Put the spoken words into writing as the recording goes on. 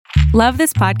Love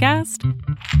this podcast?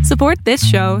 Support this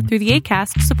show through the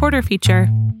Acast supporter feature.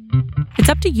 It's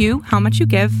up to you how much you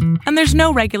give, and there's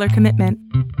no regular commitment.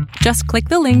 Just click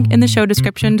the link in the show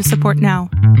description to support now.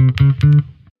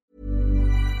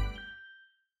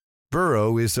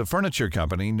 Burrow is a furniture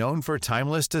company known for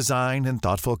timeless design and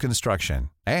thoughtful construction,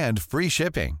 and free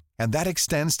shipping, and that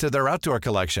extends to their outdoor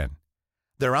collection.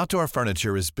 Their outdoor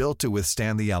furniture is built to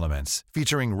withstand the elements,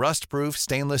 featuring rust-proof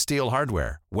stainless steel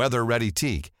hardware, weather-ready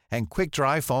teak, and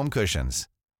quick-dry foam cushions.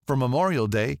 For Memorial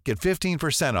Day, get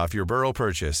 15% off your Burrow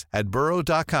purchase at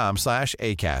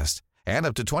burrow.com/ACAST and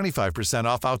up to 25%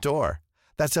 off outdoor.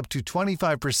 That's up to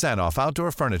 25% off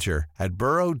outdoor furniture at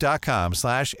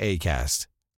burrow.com/ACAST.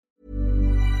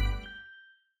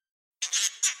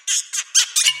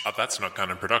 A That's Not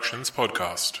Canon Productions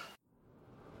podcast.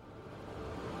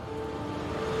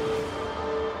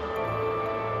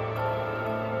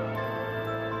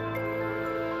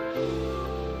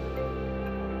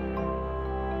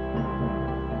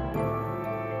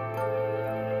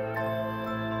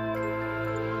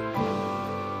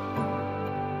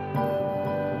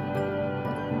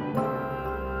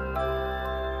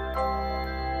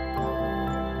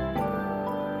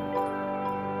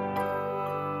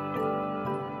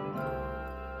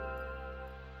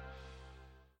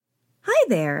 Hi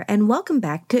there, and welcome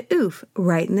back to Oof,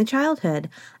 Right in the Childhood,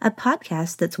 a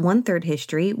podcast that's 1/3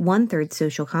 history, 1/3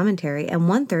 social commentary, and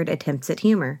 1/3 attempts at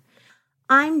humor.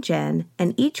 I'm Jen,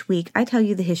 and each week I tell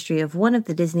you the history of one of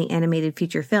the Disney animated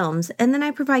feature films, and then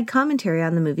I provide commentary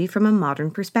on the movie from a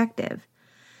modern perspective.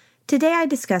 Today I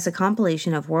discuss a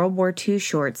compilation of World War II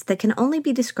shorts that can only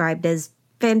be described as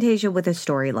Fantasia with a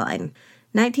storyline,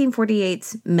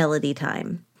 1948's Melody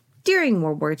Time. During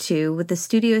World War II, with the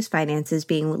studio's finances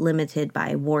being limited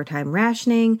by wartime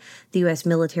rationing, the U.S.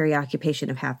 military occupation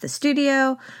of half the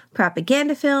studio,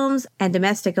 propaganda films, and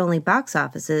domestic-only box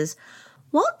offices,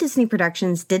 Walt Disney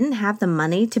Productions didn't have the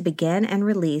money to begin and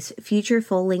release future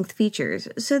full-length features,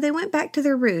 so they went back to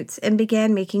their roots and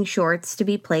began making shorts to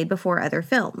be played before other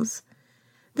films.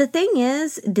 The thing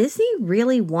is, Disney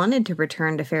really wanted to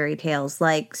return to fairy tales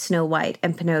like Snow White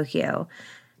and Pinocchio.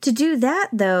 To do that,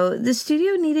 though, the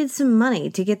studio needed some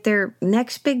money to get their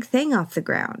next big thing off the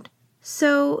ground.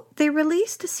 So they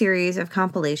released a series of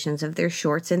compilations of their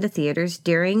shorts into theaters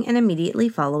during and immediately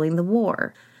following the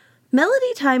war.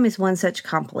 Melody Time is one such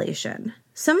compilation.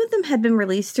 Some of them had been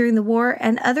released during the war,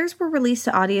 and others were released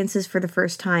to audiences for the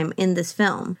first time in this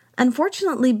film.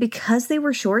 Unfortunately, because they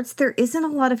were shorts, there isn't a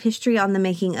lot of history on the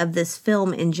making of this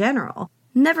film in general.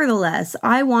 Nevertheless,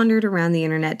 I wandered around the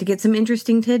internet to get some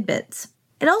interesting tidbits.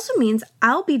 It also means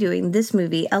I'll be doing this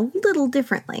movie a little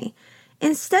differently.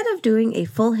 Instead of doing a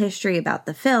full history about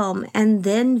the film and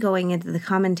then going into the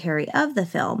commentary of the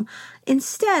film,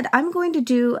 instead I'm going to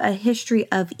do a history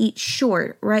of each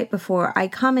short right before I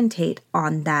commentate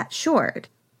on that short.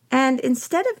 And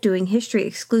instead of doing history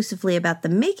exclusively about the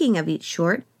making of each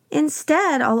short,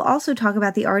 instead I'll also talk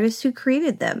about the artists who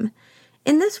created them.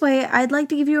 In this way, I'd like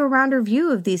to give you a rounder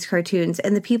view of these cartoons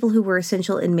and the people who were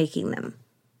essential in making them.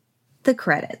 The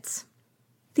credits.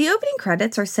 The opening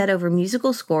credits are set over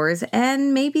musical scores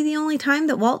and may be the only time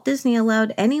that Walt Disney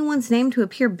allowed anyone's name to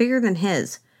appear bigger than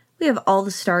his. We have all the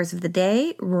stars of the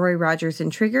day, Roy Rogers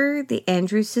and Trigger, the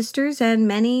Andrews Sisters, and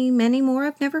many, many more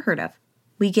I've never heard of.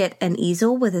 We get an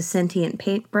easel with a sentient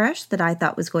paintbrush that I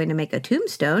thought was going to make a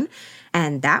tombstone,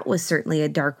 and that was certainly a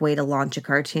dark way to launch a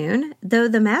cartoon, though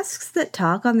the masks that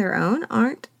talk on their own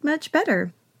aren't much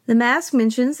better. The mask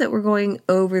mentions that we're going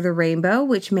over the rainbow,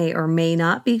 which may or may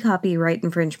not be copyright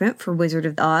infringement for Wizard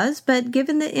of Oz, but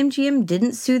given that MGM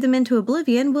didn't sue them into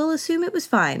oblivion, we'll assume it was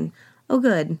fine. Oh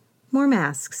good, more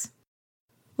masks.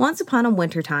 Once Upon a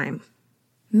Winter Time.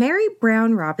 Mary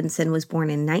Brown Robinson was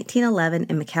born in 1911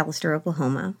 in McAlester,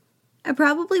 Oklahoma. I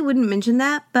probably wouldn't mention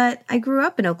that, but I grew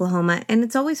up in Oklahoma, and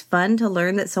it's always fun to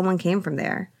learn that someone came from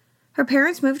there. Her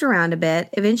parents moved around a bit,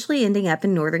 eventually ending up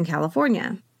in Northern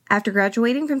California. After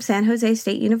graduating from San Jose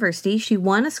State University, she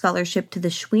won a scholarship to the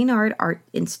Chouinard Art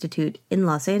Institute in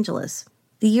Los Angeles.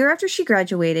 The year after she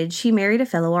graduated, she married a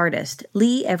fellow artist,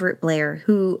 Lee Everett Blair,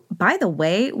 who, by the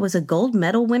way, was a gold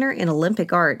medal winner in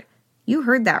Olympic art. You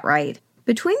heard that right.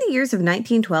 Between the years of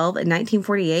 1912 and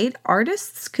 1948,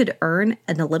 artists could earn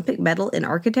an Olympic medal in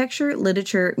architecture,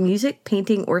 literature, music,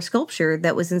 painting, or sculpture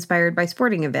that was inspired by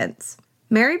sporting events.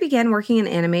 Mary began working in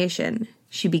animation.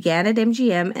 She began at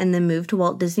MGM and then moved to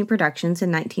Walt Disney Productions in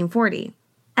 1940.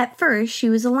 At first, she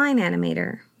was a line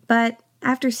animator, but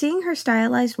after seeing her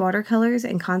stylized watercolors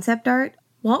and concept art,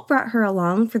 Walt brought her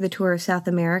along for the tour of South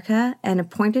America and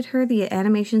appointed her the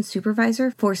animation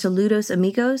supervisor for Saludos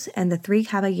Amigos and the Three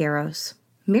Caballeros.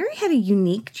 Mary had a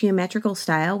unique geometrical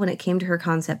style when it came to her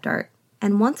concept art,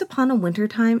 and Once Upon a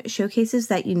Wintertime showcases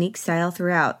that unique style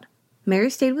throughout. Mary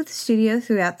stayed with the studio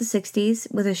throughout the 60s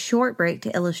with a short break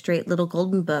to illustrate Little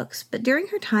Golden Books, but during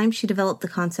her time she developed the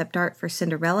concept art for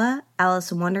Cinderella,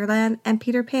 Alice in Wonderland, and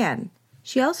Peter Pan.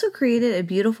 She also created a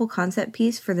beautiful concept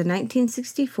piece for the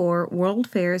 1964 World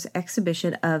Fair's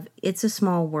exhibition of It's a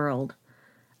Small World.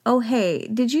 Oh hey,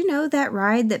 did you know that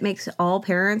ride that makes all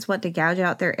parents want to gouge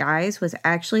out their eyes was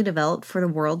actually developed for the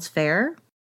World's Fair?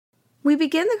 We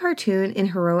begin the cartoon in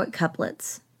heroic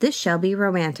couplets. This shall be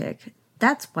romantic.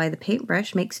 That's why the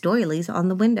paintbrush makes doilies on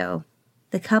the window.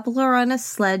 The couple are on a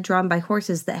sled drawn by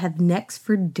horses that have necks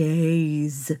for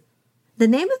days. The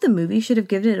name of the movie should have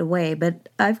given it away, but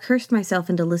I've cursed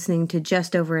myself into listening to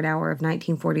just over an hour of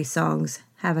 1940s songs,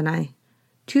 haven't I?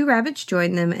 Two rabbits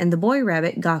join them, and the boy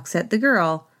rabbit gawks at the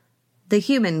girl. The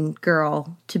human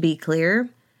girl, to be clear.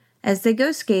 As they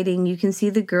go skating, you can see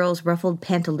the girl's ruffled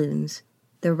pantaloons.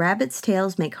 The rabbits'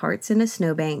 tails make hearts in a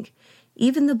snowbank.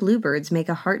 Even the bluebirds make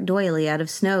a heart doily out of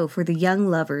snow for the young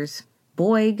lovers.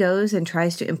 Boy goes and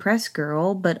tries to impress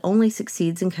girl, but only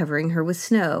succeeds in covering her with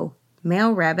snow.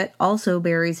 Male rabbit also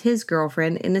buries his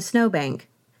girlfriend in a snowbank.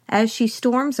 As she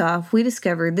storms off, we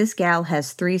discover this gal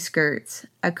has 3 skirts,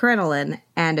 a crinoline,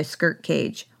 and a skirt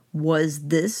cage. Was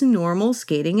this normal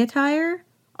skating attire?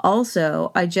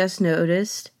 Also, I just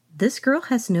noticed, this girl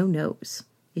has no nose.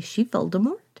 Is she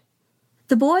Voldemort?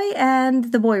 The boy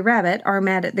and the boy rabbit are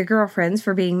mad at their girlfriends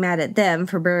for being mad at them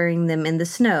for burying them in the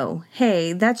snow.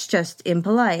 Hey, that's just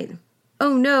impolite.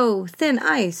 Oh no, thin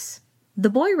ice. The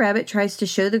boy rabbit tries to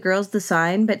show the girls the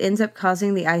sign, but ends up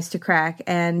causing the ice to crack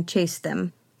and chase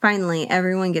them. Finally,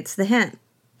 everyone gets the hint.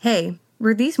 Hey,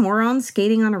 were these morons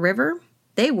skating on a river?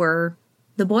 They were.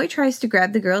 The boy tries to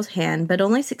grab the girl's hand, but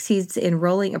only succeeds in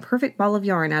rolling a perfect ball of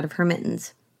yarn out of her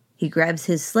mittens. He grabs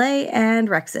his sleigh and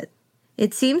wrecks it.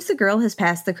 It seems the girl has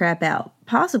passed the crap out,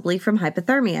 possibly from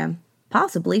hypothermia,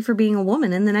 possibly for being a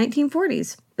woman in the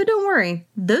 1940s. But don't worry,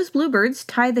 those bluebirds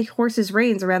tie the horse's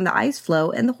reins around the ice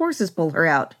floe and the horses pull her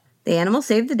out. The animal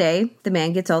saved the day, the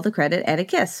man gets all the credit and a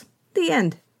kiss. The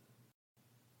end.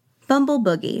 Bumble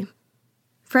Boogie.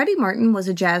 Freddie Martin was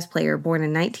a jazz player born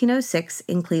in 1906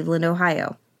 in Cleveland,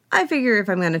 Ohio. I figure if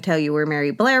I'm going to tell you where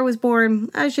Mary Blair was born,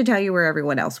 I should tell you where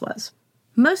everyone else was.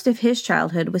 Most of his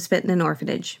childhood was spent in an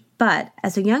orphanage, but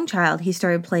as a young child he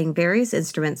started playing various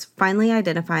instruments, finally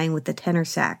identifying with the tenor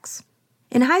sax.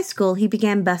 In high school he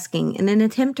began busking in an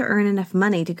attempt to earn enough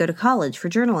money to go to college for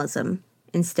journalism.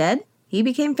 Instead, he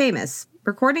became famous,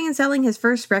 recording and selling his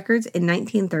first records in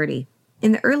 1930.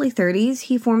 In the early 30s,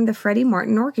 he formed the Freddie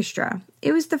Martin Orchestra.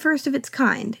 It was the first of its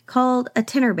kind, called a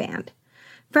tenor band.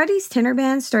 Freddie's tenor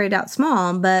band started out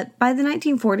small, but by the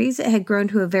 1940s it had grown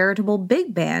to a veritable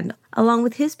big band, along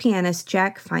with his pianist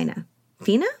Jack Fina.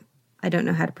 Fina? I don't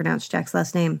know how to pronounce Jack's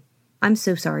last name. I'm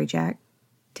so sorry, Jack.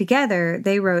 Together,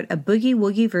 they wrote a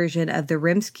boogie-woogie version of the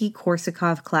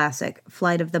Rimsky-Korsakov classic,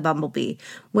 Flight of the Bumblebee,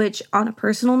 which, on a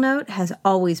personal note, has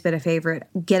always been a favorite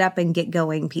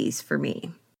get-up-and-get-going piece for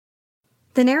me.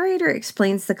 The narrator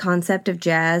explains the concept of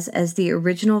jazz as the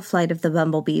original Flight of the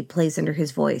Bumblebee plays under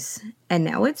his voice, and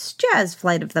now it's Jazz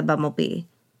Flight of the Bumblebee.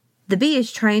 The bee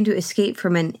is trying to escape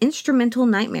from an instrumental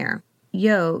nightmare.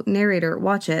 Yo, narrator,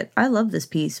 watch it. I love this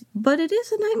piece, but it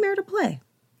is a nightmare to play.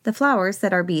 The flowers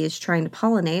that our bee is trying to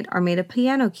pollinate are made of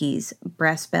piano keys,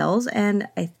 brass bells, and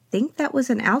I think that was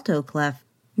an alto clef.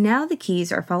 Now the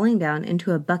keys are falling down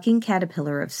into a bucking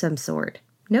caterpillar of some sort.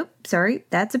 Nope, sorry,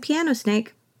 that's a piano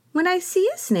snake. When I see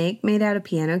a snake made out of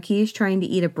piano keys trying to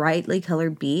eat a brightly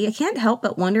colored bee, I can't help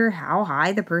but wonder how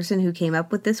high the person who came up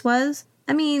with this was.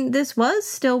 I mean, this was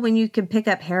still when you could pick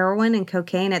up heroin and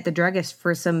cocaine at the druggist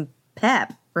for some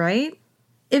pep, right?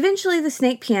 Eventually, the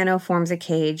snake piano forms a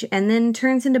cage and then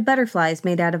turns into butterflies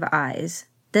made out of eyes.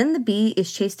 Then the bee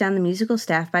is chased down the musical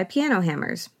staff by piano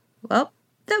hammers. Well,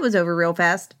 that was over real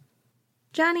fast.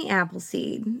 Johnny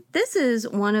Appleseed. This is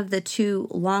one of the 2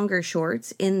 longer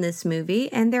shorts in this movie,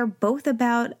 and they're both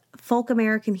about folk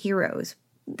American heroes.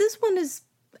 This one is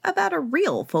about a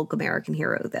real folk American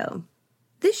hero, though.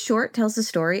 This short tells the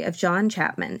story of John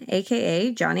Chapman,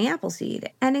 aka Johnny Appleseed,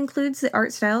 and includes the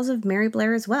art styles of Mary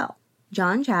Blair as well.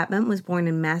 John Chapman was born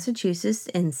in Massachusetts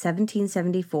in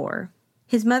 1774.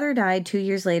 His mother died 2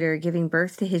 years later, giving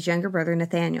birth to his younger brother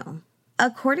Nathaniel.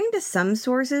 According to some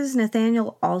sources,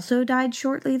 Nathaniel also died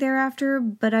shortly thereafter,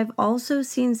 but I've also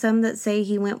seen some that say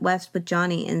he went west with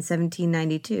Johnny in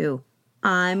 1792.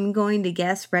 I'm going to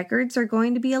guess records are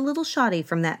going to be a little shoddy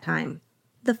from that time.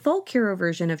 The folk hero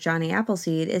version of Johnny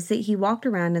Appleseed is that he walked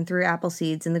around and threw apple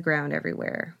seeds in the ground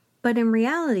everywhere. But in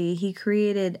reality, he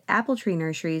created apple tree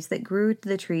nurseries that grew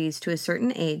the trees to a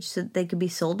certain age so that they could be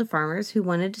sold to farmers who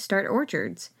wanted to start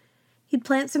orchards. He'd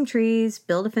plant some trees,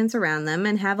 build a fence around them,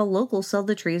 and have a local sell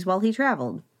the trees while he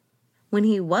traveled. When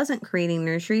he wasn't creating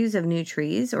nurseries of new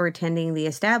trees or attending the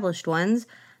established ones,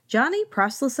 Johnny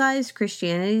proselytized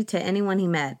Christianity to anyone he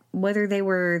met, whether they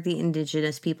were the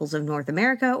indigenous peoples of North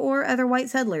America or other white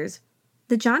settlers.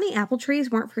 The Johnny apple trees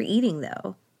weren't for eating,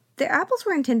 though. Their apples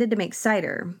were intended to make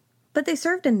cider, but they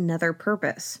served another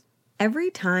purpose. Every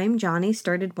time Johnny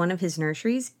started one of his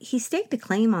nurseries, he staked a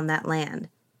claim on that land.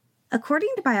 According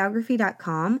to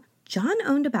Biography.com, John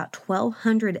owned about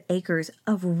 1,200 acres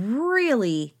of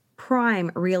really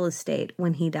prime real estate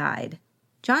when he died.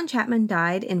 John Chapman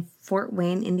died in Fort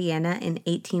Wayne, Indiana in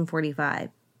 1845.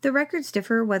 The records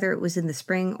differ whether it was in the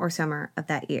spring or summer of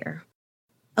that year.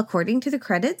 According to the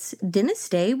credits, Dennis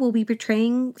Day will be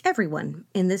portraying everyone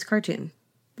in this cartoon.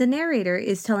 The narrator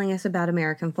is telling us about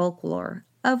American folklore,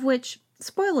 of which,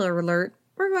 spoiler alert,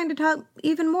 we're going to talk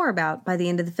even more about by the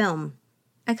end of the film.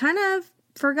 I kind of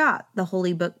forgot the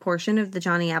holy book portion of the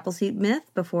Johnny Appleseed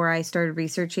myth before I started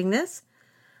researching this.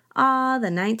 The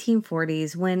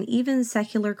 1940s, when even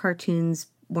secular cartoons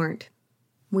weren't.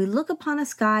 We look upon a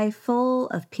sky full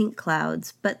of pink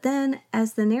clouds, but then,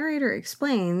 as the narrator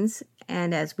explains,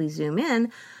 and as we zoom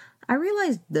in, I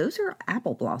realize those are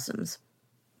apple blossoms.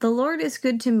 The Lord is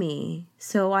good to me,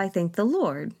 so I thank the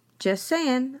Lord. Just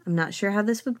saying, I'm not sure how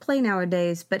this would play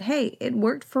nowadays, but hey, it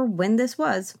worked for when this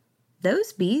was.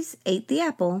 Those bees ate the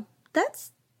apple.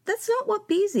 That's not what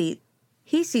bees eat.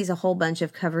 He sees a whole bunch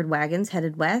of covered wagons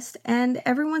headed west, and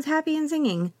everyone's happy and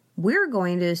singing. We're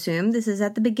going to assume this is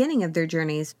at the beginning of their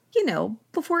journeys,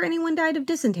 before anyone died of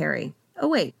dysentery. Oh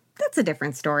wait, that's a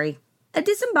different story. A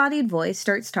disembodied voice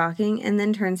starts talking and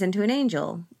then turns into an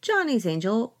angel. Johnny's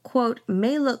angel, quote,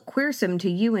 may look queersome to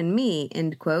you and me,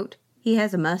 end quote. He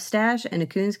has a mustache and a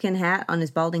coonskin hat on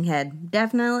his balding head.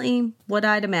 Definitely what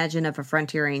I'd imagine of a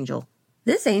frontier angel.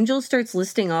 This angel starts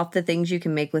listing off the things you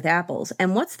can make with apples.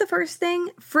 And what's the first thing?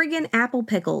 Friggin' apple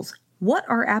pickles. What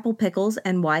are apple pickles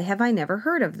and why have I never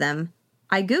heard of them?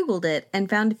 I googled it and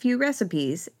found a few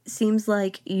recipes. Seems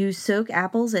like you soak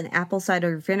apples in apple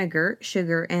cider vinegar,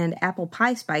 sugar, and apple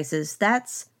pie spices.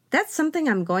 That's something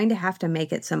I'm going to have to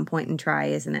make at some point and try,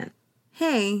 isn't it?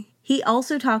 Hey, he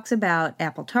also talks about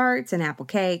apple tarts and apple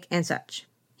cake and such.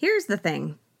 Here's the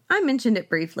thing. I mentioned it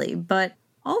briefly, but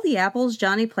all the apples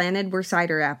Johnny planted were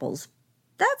cider apples.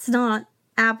 That's not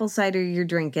apple cider you're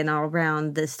drinking all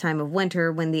around this time of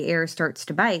winter when the air starts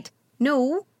to bite.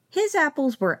 No, his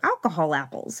apples were alcohol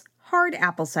apples, hard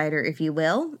apple cider if you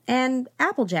will, and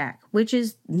Applejack, which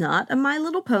is not a My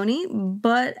Little Pony,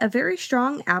 but a very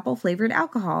strong apple-flavored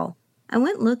alcohol. I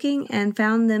went looking and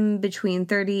found them between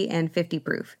 30 and 50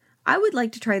 proof. I would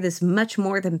like to try this much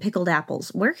more than pickled apples.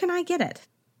 Where can I get it?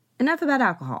 Enough about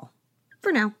alcohol.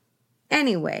 For now.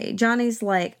 Anyway, Johnny's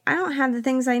like, I don't have the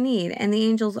things I need, and the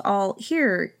angels all,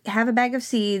 here, have a bag of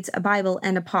seeds, a Bible,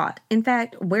 and a pot. In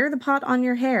fact, wear the pot on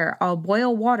your hair. I'll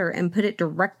boil water and put it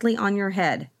directly on your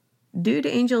head. Dude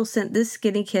Angel sent this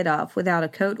skinny kid off without a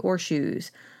coat or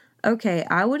shoes. Okay,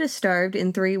 I would have starved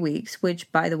in 3 weeks, which,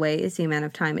 by the way, is the amount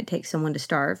of time it takes someone to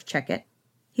starve. Check it.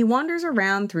 He wanders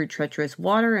around through treacherous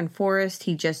water and forest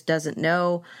he just doesn't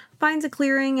know, finds a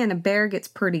clearing, and a bear gets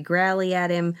pretty growly at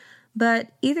him. But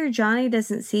either Johnny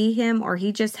doesn't see him or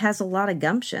he just has a lot of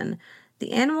gumption.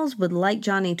 The animals would like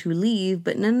Johnny to leave,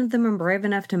 but none of them are brave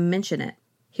enough to mention it.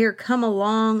 Here come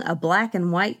along a black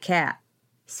and white cat.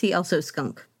 See also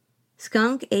skunk.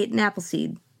 Skunk ate an apple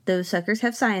seed. Those suckers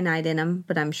have cyanide in them,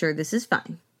 but I'm sure this is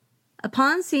fine.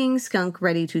 Upon seeing Skunk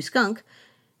ready to skunk,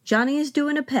 Johnny is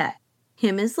doing a pet.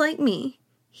 Him is like me.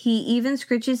 He even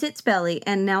scritches its belly,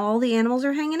 and now all the animals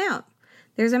are hanging out.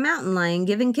 There's a mountain lion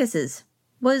giving kisses.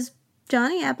 Was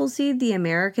Johnny Appleseed the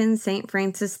American St.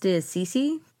 Francis de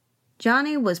Assisi?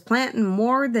 Johnny was planting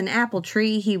more than apple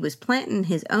tree. He was planting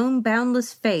his own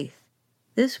boundless faith.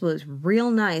 This was real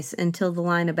nice until the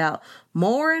line about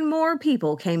more and more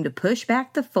people came to push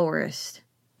back the forest.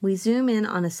 We zoom in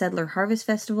on a settler harvest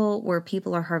festival where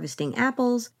people are harvesting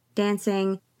apples,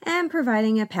 dancing, and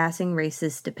providing a passing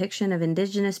racist depiction of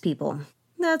indigenous people.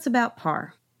 That's about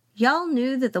par. Y'all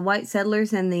knew that the white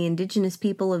settlers and the indigenous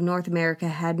people of North America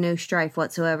had no strife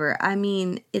whatsoever. I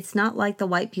mean, it's not like the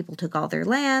white people took all their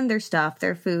land, their stuff,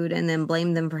 their food, and then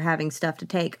blamed them for having stuff to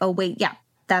take. Oh wait, yeah,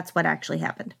 that's what actually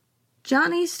happened.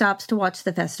 Johnny stops to watch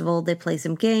the festival, they play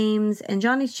some games, and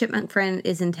Johnny's chipmunk friend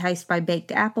is enticed by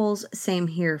baked apples. Same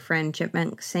here, friend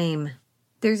chipmunk, same.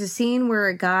 There's a scene where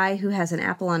a guy who has an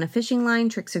apple on a fishing line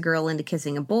tricks a girl into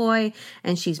kissing a boy,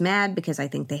 and she's mad because I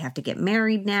think they have to get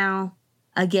married now.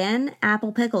 Again,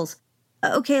 apple pickles.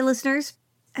 Okay, listeners,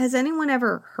 has anyone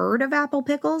ever heard of apple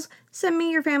pickles? Send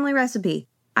me your family recipe.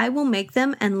 I will make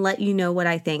them and let you know what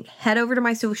I think. Head over to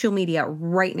my social media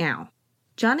right now.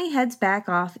 Johnny heads back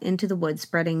off into the woods,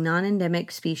 spreading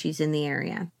non-endemic species in the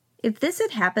area. If this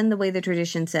had happened the way the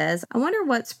tradition says, I wonder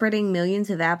what spreading millions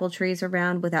of apple trees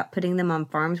around without putting them on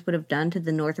farms would have done to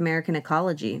the North American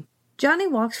ecology. Johnny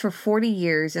walks for 40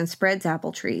 years and spreads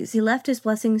apple trees. He left his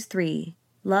blessings 3,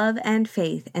 love and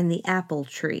faith and the apple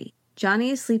tree.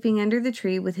 Johnny is sleeping under the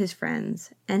tree with his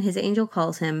friends, and his angel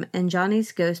calls him, and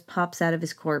Johnny's ghost pops out of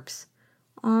his corpse.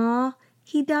 Aw,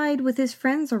 he died with his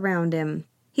friends around him.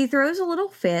 He throws a little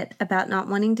fit about not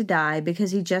wanting to die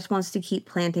because he just wants to keep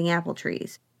planting apple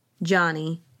trees.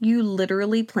 Johnny, you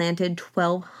literally planted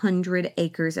 1,200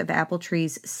 acres of apple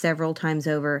trees several times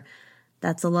over.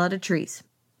 That's a lot of trees.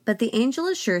 But the angel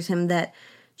assures him that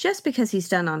just because he's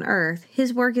done on earth,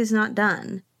 his work is not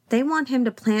done. They want him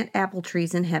to plant apple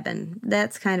trees in heaven.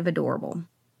 That's kind of adorable.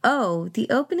 Oh, the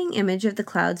opening image of the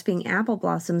clouds being apple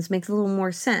blossoms makes a little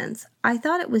more sense. I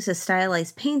thought it was a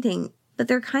stylized painting, but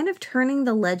they're kind of turning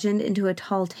the legend into a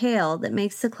tall tale that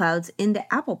makes the clouds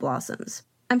into apple blossoms.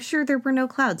 I'm sure there were no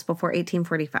clouds before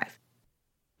 1845.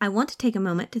 I want to take a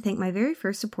moment to thank my very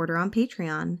first supporter on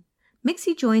Patreon.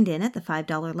 Mixie joined in at the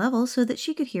 $5 level so that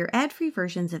she could hear ad-free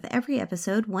versions of every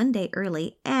episode one day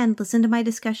early and listen to my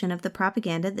discussion of the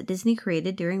propaganda that Disney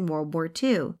created during World War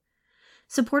II.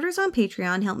 Supporters on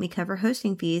Patreon help me cover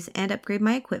hosting fees and upgrade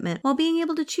my equipment while being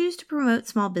able to choose to promote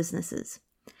small businesses.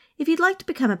 If you'd like to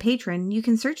become a patron, you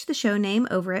can search the show name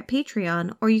over at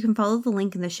Patreon, or you can follow the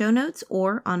link in the show notes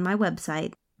or on my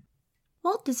website.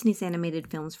 Walt Disney's animated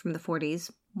films from the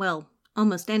 40s, well,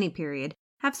 almost any period,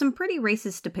 have some pretty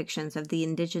racist depictions of the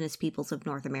indigenous peoples of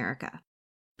North America.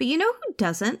 But you know who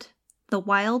doesn't? The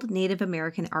Wild Native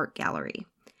American Art Gallery.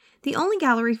 The only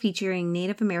gallery featuring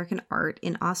Native American art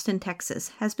in Austin, Texas,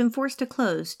 has been forced to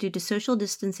close due to social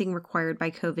distancing required by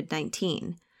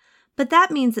COVID-19. But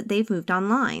that means that they've moved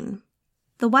online.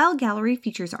 The Wild Gallery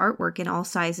features artwork in all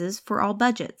sizes for all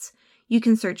budgets. You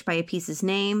can search by a piece's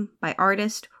name, by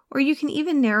artist, or you can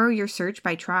even narrow your search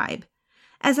by tribe.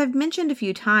 As I've mentioned a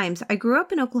few times, I grew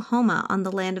up in Oklahoma on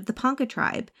the land of the Ponca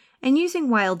tribe, and using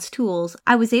Wild's tools,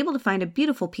 I was able to find a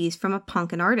beautiful piece from a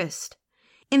Poncan artist.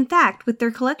 In fact, with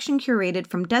their collection curated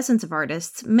from dozens of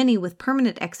artists, many with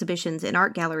permanent exhibitions in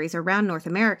art galleries around North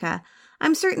America,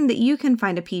 I'm certain that you can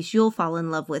find a piece you'll fall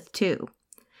in love with too.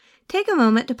 Take a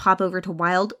moment to pop over to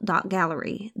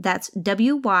wild.gallery, that's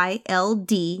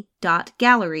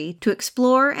WYLD.gallery, to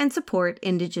explore and support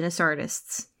Indigenous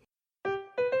artists.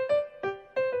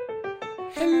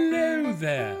 Hello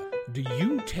there! Do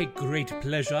you take great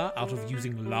pleasure out of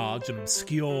using large and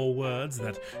obscure words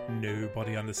that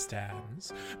nobody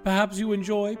understands? Perhaps you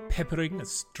enjoy peppering a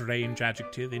strange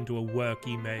adjective into a work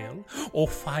email, or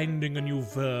finding a new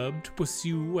verb to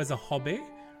pursue as a hobby?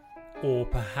 Or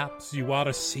perhaps you are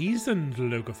a seasoned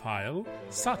logophile,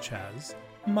 such as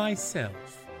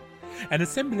myself. An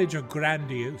assemblage of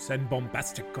grandiose and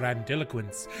bombastic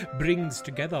grandiloquence brings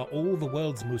together all the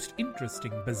world's most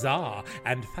interesting, bizarre,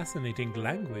 and fascinating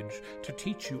language to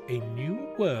teach you a new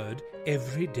word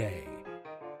every day.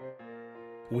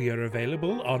 We are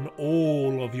available on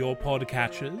all of your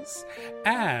podcatchers,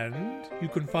 and you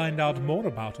can find out more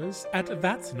about us at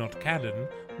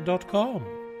that'snotcanon.com.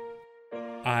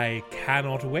 I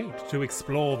cannot wait to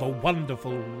explore the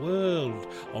wonderful world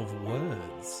of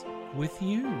words with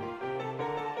you.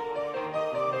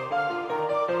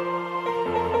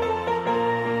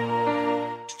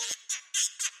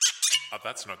 A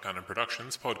That's Not Canon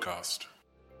Productions podcast.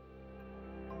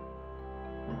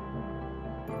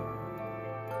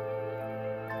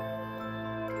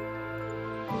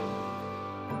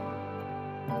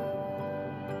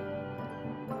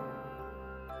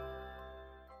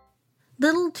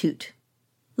 Little Toot.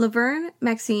 Laverne,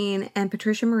 Maxine, and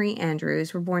Patricia Marie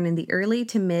Andrews were born in the early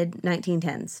to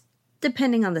mid-1910s,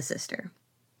 depending on the sister.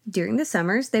 During the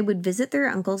summers, they would visit their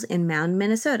uncles in Mound,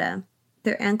 Minnesota.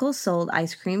 Their uncles sold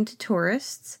ice cream to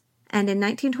tourists, and in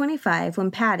 1925,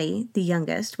 when Patty, the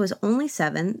youngest, was only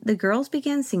 7, the girls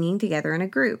began singing together in a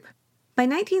group. By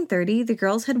 1930, the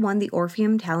girls had won the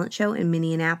Orpheum Talent Show in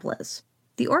Minneapolis.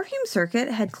 The Orpheum circuit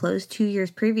had closed 2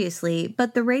 years previously,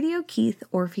 but the Radio Keith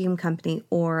Orpheum Company,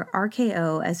 or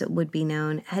RKO as it would be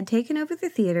known, had taken over the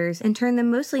theaters and turned them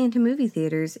mostly into movie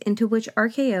theaters into which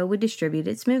RKO would distribute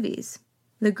its movies.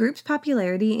 The group's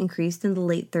popularity increased in the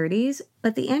late 30s,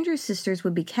 but the Andrews sisters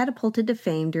would be catapulted to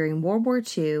fame during World War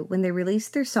II when they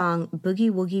released their song Boogie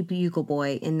Woogie Bugle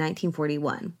Boy in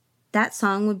 1941. That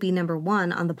song would be number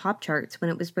 1 on the pop charts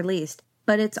when it was released,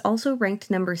 but it's also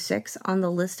ranked number 6 on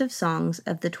the list of songs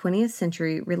of the 20th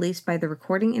century released by the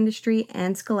recording industry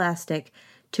and Scholastic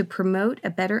to promote a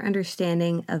better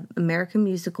understanding of American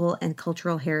musical and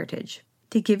cultural heritage.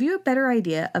 To give you a better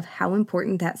idea of how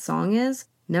important that song is,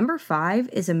 number 5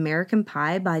 is American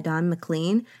Pie by Don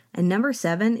McLean, and number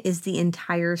 7 is the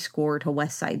entire score to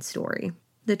West Side Story.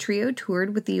 The trio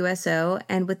toured with the USO,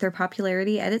 and with their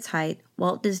popularity at its height,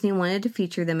 Walt Disney wanted to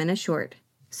feature them in a short.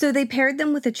 So they paired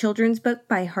them with a children's book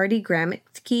by Hardy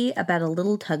Gramsci about a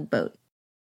little tugboat.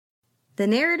 The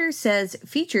narrator says,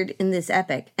 featured in this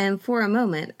epic, and for a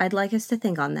moment, I'd like us to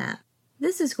think on that.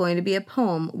 This is going to be a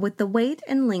poem with the weight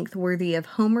and length worthy of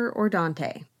Homer or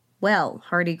Dante. Well,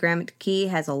 Hardy Gramsci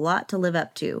has a lot to live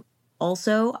up to.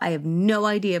 Also, I have no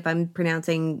idea if I'm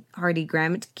pronouncing Hardy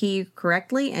Gramsci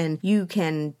correctly, and you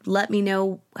can let me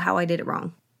know how I did it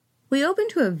wrong. We open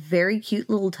to a very cute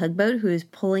little tugboat who is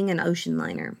pulling an ocean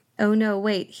liner. Oh no,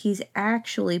 wait, he's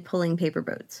actually pulling paper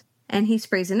boats. And he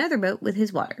sprays another boat with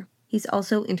his water. He's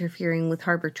also interfering with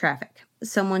harbor traffic.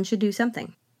 Someone should do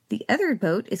something. The other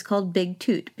boat is called Big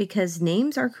Toot because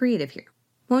names are creative here.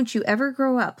 Won't you ever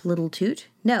grow up, little Toot?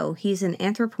 No, he's an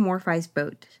anthropomorphized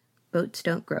boat. Boats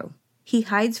don't grow. He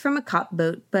hides from a cop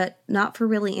boat, but not for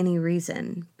really any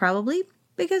reason. Probably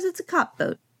because it's a cop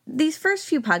boat. These first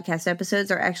few podcast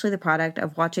episodes are actually the product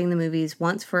of watching the movies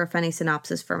once for a funny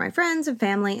synopsis for my friends and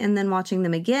family, and then watching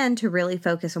them again to really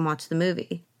focus and watch the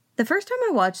movie. The first time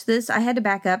I watched this, I had to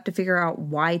back up to figure out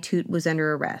why Toot was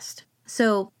under arrest.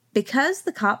 So, because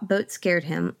the cop boat scared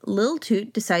him, Lil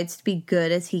Toot decides to be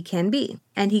good as he can be.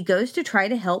 And he goes to try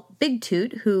to help Big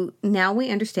Toot, who now we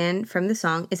understand from the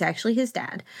song is actually his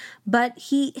dad. But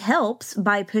he helps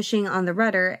by pushing on the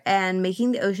rudder and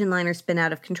making the ocean liner spin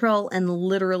out of control and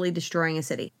literally destroying a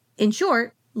city. In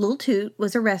short, Lil Toot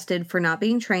was arrested for not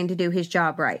being trained to do his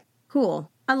job right.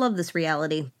 Cool. I love this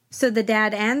reality. So the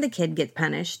dad and the kid get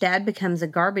punished. Dad becomes a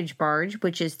garbage barge,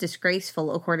 which is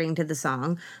disgraceful according to the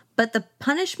song. But the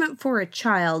punishment for a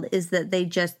child is that they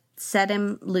just set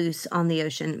him loose on the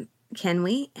ocean. Can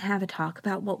we have a talk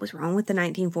about what was wrong with the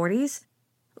 1940s?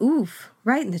 Oof,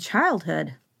 right in the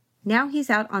childhood. Now he's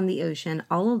out on the ocean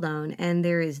all alone, and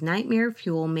there is nightmare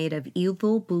fuel made of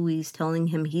evil buoys telling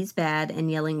him he's bad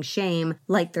and yelling shame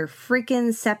like they're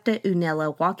frickin' Septa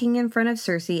Unella walking in front of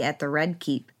Cersei at the Red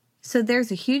Keep. So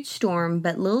there's a huge storm,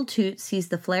 but Lil Toot sees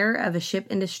the flare of a ship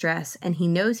in distress, and he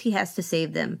knows he has to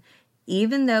save them,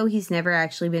 even though he's never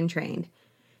actually been trained.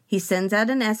 He sends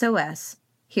out an SOS.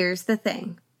 Here's the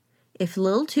thing. If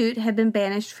Lil Toot had been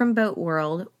banished from Boat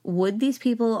World, would these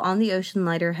people on the ocean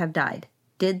liner have died?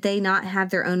 Did they not have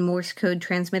their own Morse code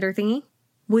transmitter thingy?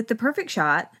 With the perfect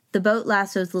shot, the boat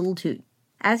lassos Lil Toot.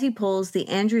 As he pulls, the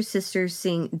Andrews sisters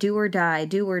sing, "Do or die,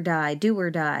 do or die, do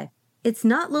or die." It's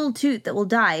not Lil Toot that will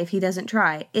die if he doesn't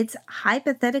try. It's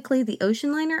hypothetically the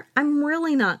ocean liner. I'm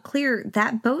really not clear.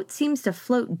 That boat seems to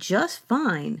float just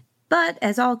fine. But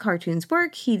as all cartoons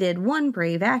work, he did one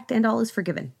brave act and all is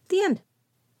forgiven. The end.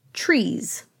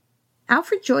 Trees.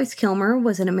 Alfred Joyce Kilmer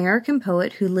was an American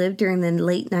poet who lived during the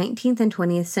late 19th and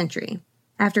 20th century.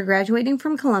 After graduating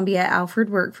from Columbia,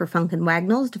 Alfred worked for Funk and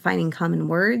Wagnalls, defining common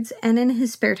words, and in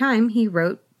his spare time, he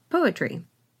wrote poetry.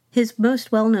 His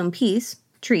most well-known piece,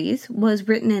 Trees, was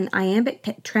written in iambic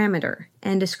tetrameter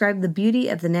and described the beauty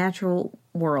of the natural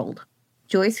world.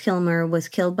 Joyce Kilmer was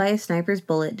killed by a sniper's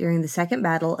bullet during the Second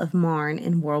Battle of Marne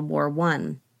in World War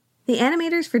I. The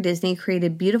animators for Disney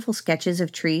created beautiful sketches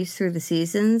of trees through the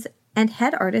seasons, and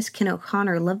head artist Ken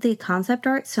O'Connor loved the concept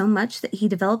art so much that he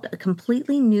developed a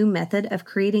completely new method of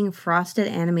creating frosted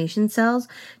animation cells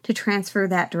to transfer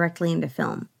that directly into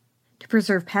film. To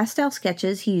preserve pastel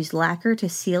sketches, he used lacquer to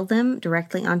seal them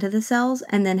directly onto the cells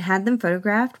and then had them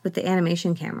photographed with the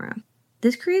animation camera.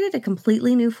 This created a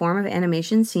completely new form of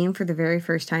animation seen for the very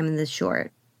first time in this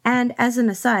short. And as an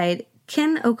aside,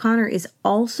 Ken O'Connor is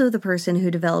also the person who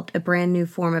developed a brand new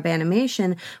form of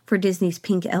animation for Disney's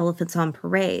Pink Elephants on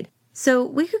Parade. So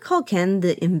we could call Ken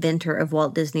the inventor of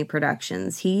Walt Disney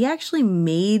Productions. He actually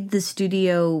made the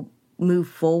studio move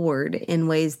forward in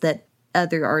ways that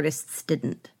other artists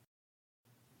didn't.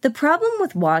 The problem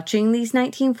with watching these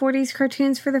 1940s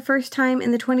cartoons for the first time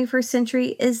in the 21st century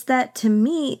is that, to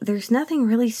me, there's nothing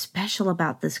really special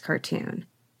about this cartoon.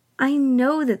 I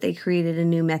know that they created a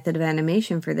new method of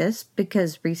animation for this,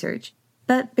 because research,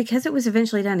 but because it was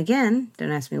eventually done again,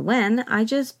 don't ask me when, I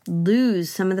just lose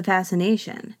some of the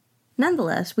fascination.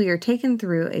 Nonetheless, we are taken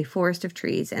through a forest of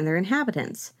trees and their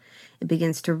inhabitants. It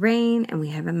begins to rain, and we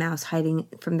have a mouse hiding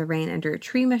from the rain under a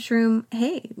tree mushroom.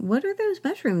 Hey, what are those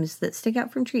mushrooms that stick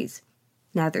out from trees?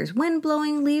 Now there's wind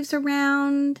blowing leaves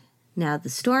around. Now the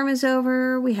storm is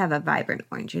over, we have a vibrant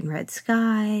orange and red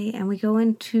sky, and we go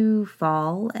into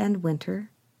fall and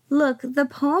winter. Look, the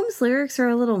poem's lyrics are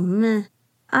a little meh.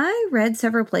 I read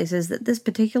several places that this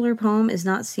particular poem is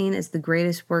not seen as the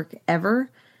greatest work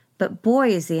ever, but boy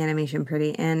is the animation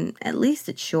pretty, and at least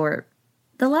it's short.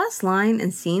 The last line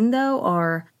and scene, though,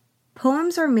 are,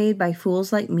 "Poems are made by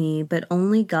fools like me, but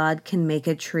only God can make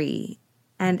a tree."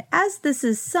 And as this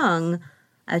is sung,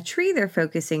 a tree they're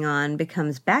focusing on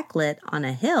becomes backlit on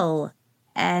a hill,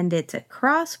 and it's a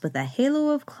cross with a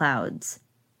halo of clouds.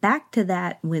 Back to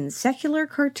that "when secular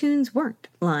cartoons weren't"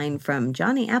 line from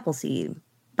Johnny Appleseed.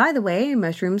 By the way,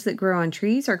 mushrooms that grow on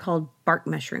trees are called bark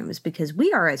mushrooms because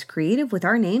we are as creative with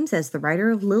our names as the writer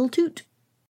of Lil Toot.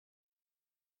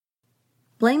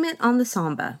 Blame It on the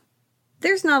Samba.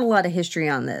 There's not a lot of history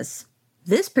on this.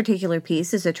 This particular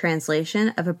piece is a translation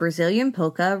of a Brazilian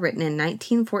polka written in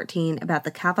 1914 about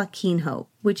the cavaquinho,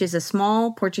 which is a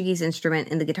small Portuguese instrument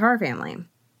in the guitar family.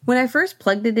 When I first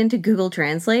plugged it into Google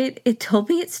Translate, it told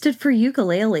me it stood for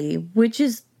ukulele, which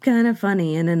is kind of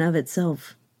funny in and of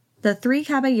itself. The three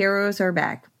caballeros are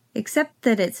back, except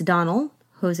that it's Donald,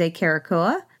 Jose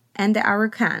Caracoa, and the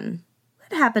Araucan.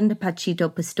 What happened to Pachito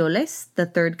Pistoles, the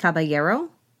third caballero?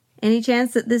 Any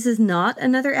chance that this is not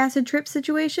another acid trip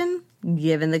situation?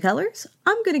 Given the colors,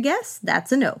 I'm going to guess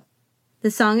that's a no. The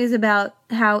song is about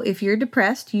how if you're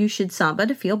depressed, you should samba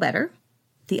to feel better.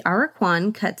 The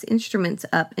Araucan cuts instruments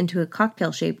up into a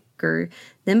cocktail shaker,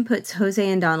 then puts Jose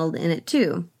and Donald in it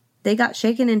too. They got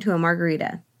shaken into a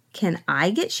margarita. Can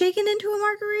I get shaken into a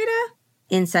margarita?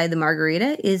 Inside the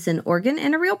margarita is an organ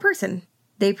and a real person.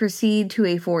 They proceed to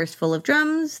a forest full of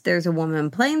drums. There's a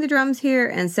woman playing the drums here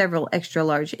and several extra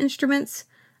large instruments.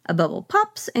 A bubble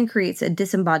pops and creates a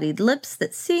disembodied lips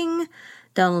that sing.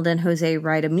 Donald and Jose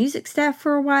ride a music staff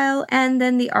for a while, and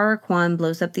then the Araucan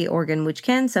blows up the organ, which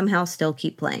can somehow still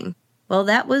keep playing. Well,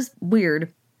 that was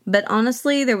weird, but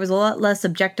honestly, there was a lot less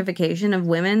objectification of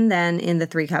women than in the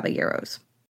Three Caballeros.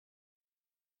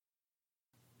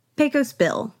 Pecos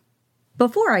Bill.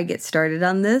 Before I get started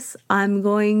on this, I'm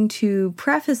going to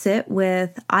preface it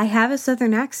with I have a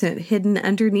southern accent hidden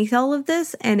underneath all of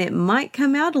this, and it might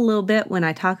come out a little bit when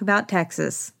I talk about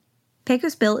Texas.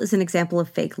 Pecos Bill is an example of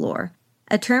fake lore,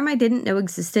 a term I didn't know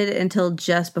existed until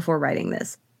just before writing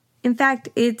this. In fact,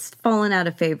 it's fallen out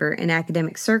of favor in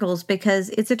academic circles because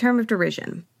it's a term of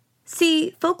derision.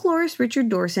 See, folklorist Richard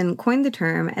Dorson coined the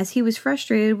term as he was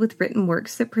frustrated with written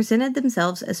works that presented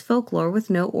themselves as folklore with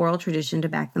no oral tradition to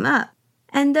back them up.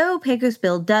 And though Pecos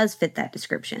Bill does fit that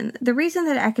description, the reason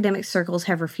that academic circles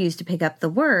have refused to pick up the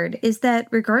word is that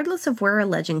regardless of where a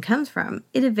legend comes from,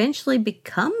 it eventually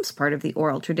becomes part of the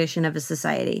oral tradition of a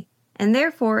society, and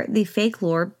therefore the fake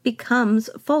lore becomes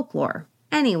folklore.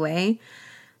 Anyway,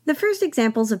 the first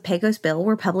examples of Pecos Bill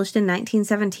were published in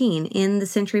 1917 in the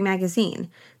Century magazine.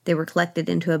 They were collected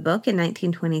into a book in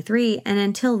 1923, and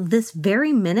until this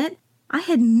very minute, I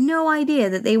had no idea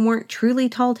that they weren't truly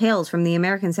tall tales from the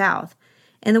American South.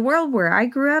 In the world where I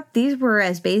grew up, these were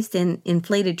as based in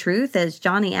inflated truth as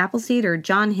Johnny Appleseed or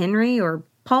John Henry or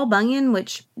Paul Bunyan,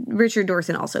 which Richard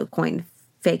Dorson also coined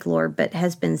fake lore but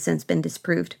has since been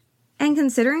disproved. And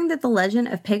considering that the legend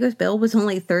of Pecos Bill was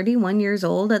only 31 years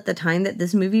old at the time that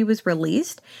this movie was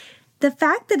released, the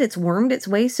fact that it's wormed its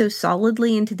way so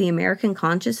solidly into the American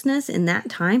consciousness in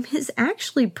that time is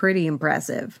actually pretty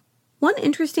impressive. One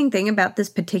interesting thing about this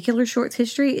particular short's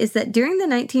history is that during the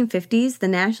 1950s, the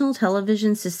National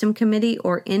Television System Committee,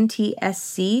 or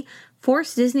NTSC,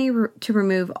 forced Disney to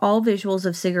remove all visuals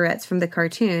of cigarettes from the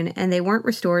cartoon, and they weren't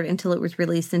restored until it was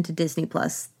released into Disney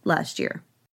Plus last year.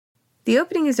 The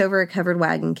opening is over a covered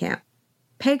wagon camp.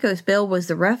 Pecos Bill was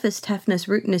the roughest, toughest,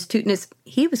 rootinest, tootinest.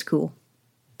 He was cool.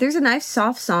 There's a nice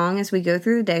soft song as we go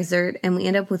through the desert, and we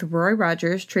end up with Roy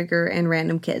Rogers, Trigger, and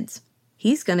random kids.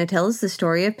 He's going to tell us the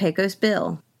story of Pecos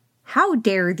Bill. How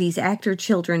dare these actor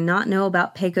children not know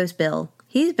about Pecos Bill?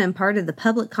 He's been part of the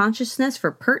public consciousness for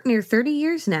pert near 30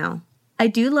 years now. I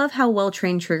do love how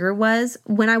well-trained Trigger was.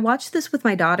 When I watched this with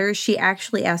my daughter, she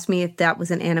actually asked me if that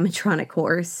was an animatronic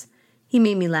horse. He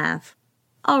made me laugh.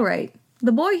 All right,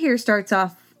 the boy here starts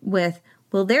off with,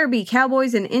 "Will there be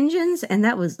cowboys and Injuns?" And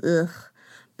that was ugh.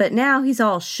 But now he's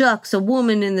all, "Shucks, a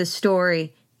woman in this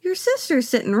story." Your sister's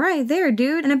sitting right there,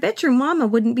 dude, and I bet your mama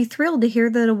wouldn't be thrilled to hear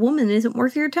that a woman isn't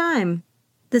worth your time.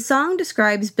 The song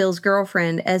describes Bill's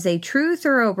girlfriend as a true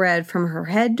thoroughbred from her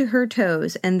head to her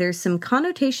toes, and there's some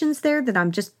connotations there that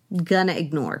I'm just gonna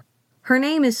ignore. Her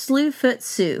name is Slewfoot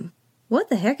Sue. What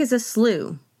the heck is a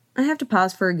slew? I have to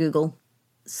pause for a Google.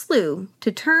 Slew,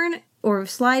 to turn or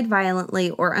slide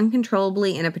violently or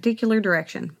uncontrollably in a particular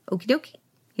direction. Okie dokie,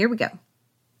 here we go.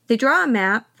 They draw a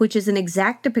map, which is an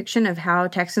exact depiction of how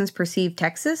Texans perceive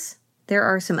Texas. There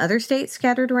are some other states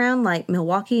scattered around, like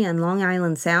Milwaukee and Long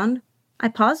Island Sound. I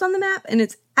paused on the map, and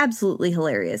it's absolutely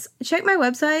hilarious. Check my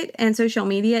website and social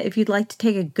media if you'd like to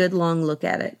take a good long look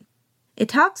at it. It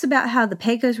talks about how the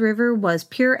Pecos River was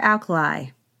pure alkali.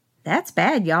 That's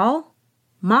bad, y'all.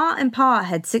 Ma and Pa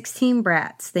had 16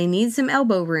 brats. They need some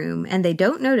elbow room, and they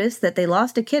don't notice that they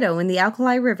lost a kiddo in the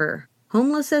alkali river,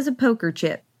 homeless as a poker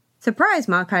chip. Surprise,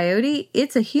 Ma Coyote,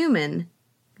 it's a human.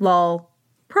 Lol.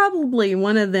 Probably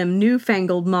one of them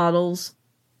newfangled models.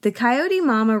 The coyote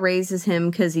mama raises him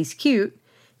because he's cute.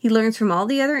 He learns from all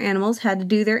the other animals how to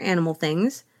do their animal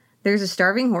things. There's a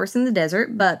starving horse in the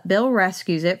desert, but Bill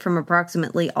rescues it from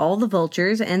approximately all the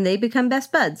vultures, and they become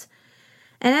best buds.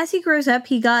 And as he grows up,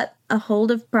 he got a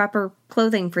hold of proper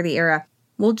clothing for the era.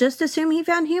 We'll just assume he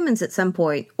found humans at some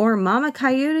point, or Mama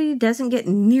Coyote doesn't get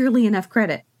nearly enough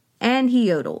credit. And he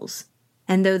yodels.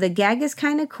 And though the gag is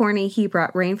kind of corny, he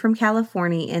brought rain from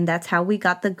California, and that's how we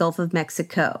got the Gulf of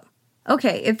Mexico.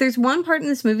 Okay, if there's one part in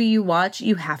this movie you watch,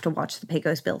 you have to watch the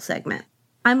Pecos Bill segment.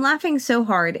 I'm laughing so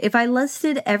hard. If I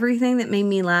listed everything that made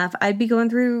me laugh, I'd be going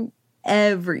through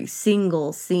every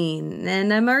single scene,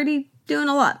 and I'm already doing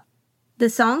a lot. The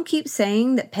song keeps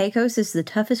saying that Pecos is the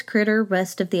toughest critter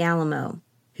west of the Alamo.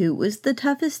 Who was the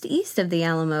toughest east of the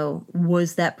Alamo?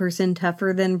 Was that person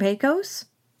tougher than Pecos?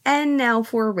 And now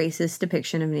for a racist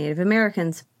depiction of Native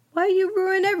Americans. Why you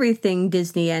ruin everything,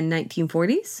 Disney and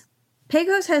 1940s?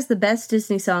 Pecos has the best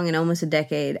Disney song in almost a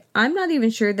decade. I'm not even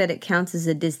sure that it counts as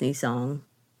a Disney song.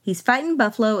 He's fighting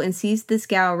buffalo and sees this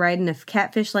gal riding a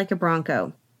catfish like a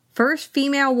bronco. First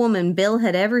female woman Bill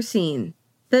had ever seen.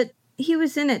 But he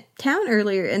was in a town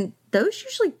earlier, and those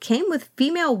usually came with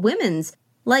female women's.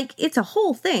 Like, it's a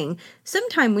whole thing.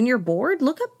 Sometime when you're bored,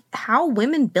 look up how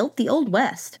women built the Old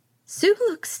West. Sue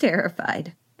looks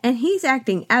terrified, and he's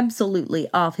acting absolutely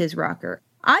off his rocker.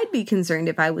 I'd be concerned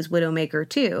if I was Widowmaker,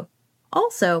 too.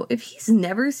 Also, if he's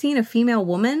never seen a female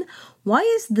woman, why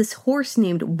is this horse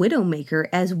named Widowmaker,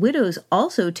 as widows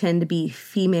also tend to be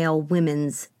female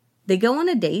women's? They go on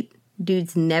a date.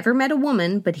 Dude's never met a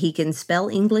woman, but he can spell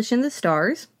English in the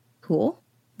stars. Cool.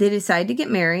 They decide to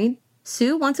get married.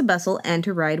 Sue wants a bustle and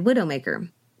to ride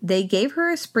Widowmaker. They gave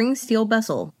her a spring steel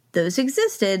bustle. Those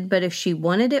existed, but if she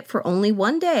wanted it for only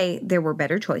one day, there were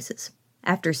better choices.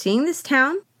 After seeing this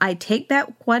town, I take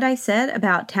back what I said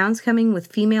about towns coming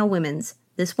with female women's.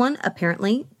 This one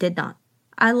apparently did not.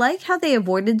 I like how they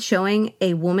avoided showing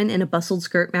a woman in a bustled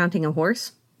skirt mounting a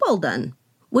horse. Well done.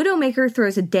 Widowmaker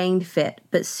throws a danged fit,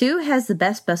 but Sue has the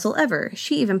best bustle ever.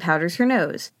 She even powders her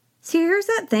nose. See, here's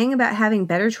that thing about having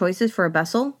better choices for a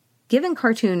bustle. Given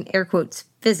cartoon, air quotes,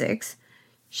 physics,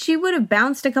 she would have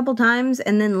bounced a couple times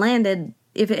and then landed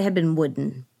if it had been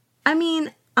wooden. I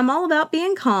mean, I'm all about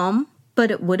being calm,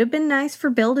 but it would have been nice for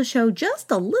Bill to show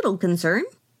just a little concern.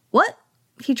 What?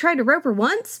 He tried to rope her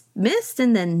once, missed,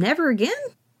 and then never again?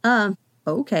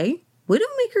 Okay.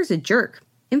 Widowmaker's a jerk.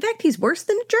 In fact, he's worse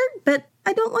than a jerk, but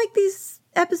I don't like these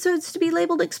episodes to be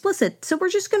labeled explicit, so we're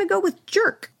just going to go with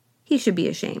jerk. He should be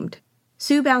ashamed.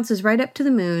 Sue bounces right up to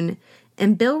the moon,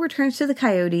 and Bill returns to the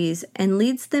coyotes and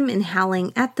leads them in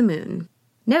howling at the moon.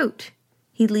 Note,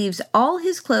 he leaves all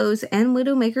his clothes and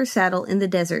Widowmaker's saddle in the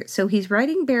desert, so he's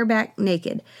riding bareback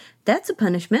naked. That's a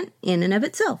punishment in and of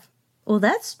itself. Well,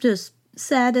 that's just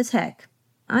sad as heck.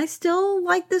 I still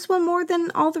like this one more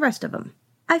than all the rest of them.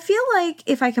 I feel like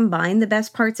if I combine the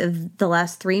best parts of the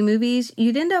last 3 movies,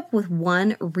 you'd end up with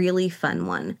one really fun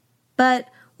one. But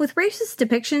with racist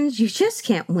depictions, you just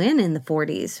can't win in the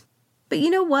 40s. But you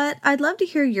know what? I'd love to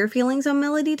hear your feelings on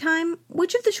Melody Time.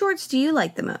 Which of the shorts do you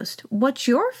like the most? What's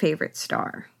your favorite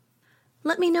star?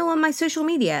 Let me know on my social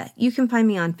media. You can find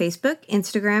me on Facebook,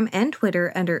 Instagram, and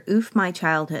Twitter under Oof My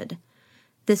Childhood.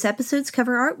 This episode's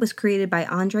cover art was created by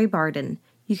Andre Barden.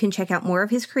 You can check out more of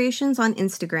his creations on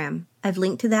Instagram. I've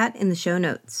linked to that in the show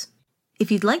notes.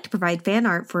 If you'd like to provide fan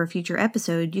art for a future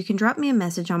episode, you can drop me a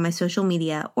message on my social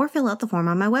media or fill out the form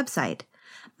on my website.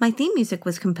 My theme music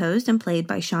was composed and played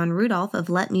by Sean Rudolph of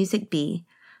Let Music Be.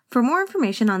 For more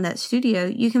information on that studio,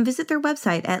 you can visit their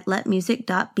website at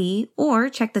letmusic.be or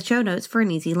check the show notes for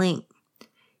an easy link.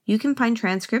 You can find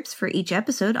transcripts for each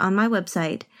episode on my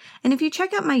website, and if you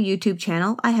check out my YouTube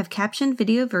channel, I have captioned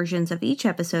video versions of each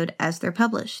episode as they're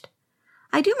published.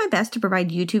 I do my best to provide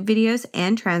YouTube videos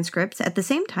and transcripts at the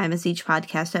same time as each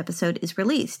podcast episode is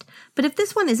released, but if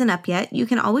this one isn't up yet, you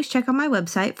can always check on my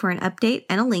website for an update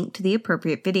and a link to the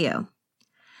appropriate video.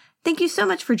 Thank you so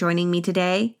much for joining me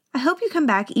today. I hope you come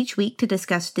back each week to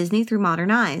discuss Disney through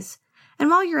modern eyes. And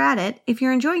while you're at it, if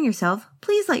you're enjoying yourself,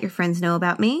 please let your friends know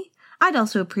about me. I'd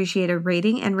also appreciate a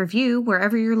rating and review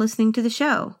wherever you're listening to the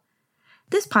show.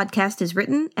 This podcast is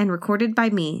written and recorded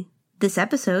by me. This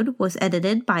episode was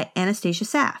edited by Anastasia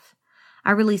Saff.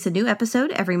 I release a new episode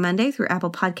every Monday through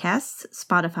Apple Podcasts,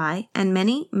 Spotify, and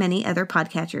many, many other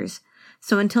podcatchers.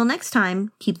 So until next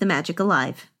time, keep the magic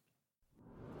alive.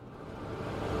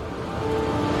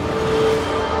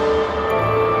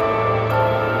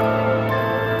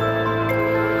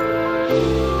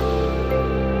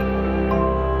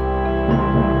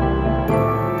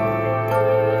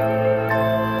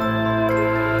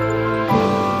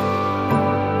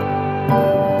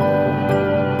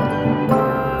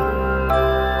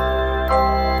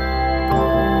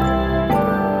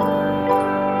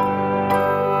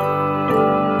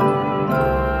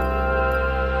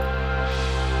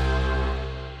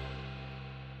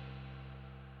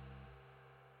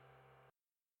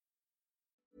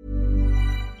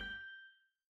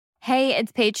 Hey,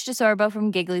 it's Paige DeSorbo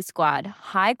from Giggly Squad.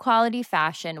 High quality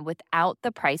fashion without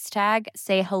the price tag.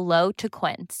 Say hello to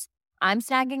Quince. I'm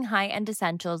snagging high-end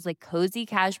essentials like cozy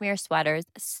cashmere sweaters,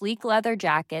 sleek leather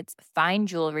jackets, fine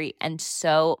jewelry, and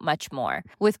so much more.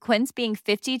 With Quince being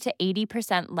 50 to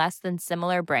 80% less than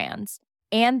similar brands.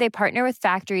 And they partner with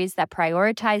factories that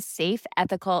prioritize safe,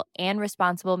 ethical, and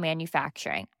responsible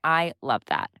manufacturing. I love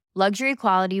that. Luxury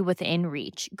quality within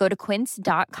reach. Go to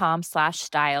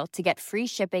quince.com/style to get free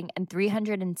shipping and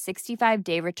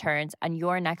 365-day returns on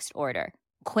your next order.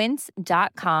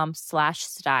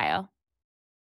 Quince.com/style.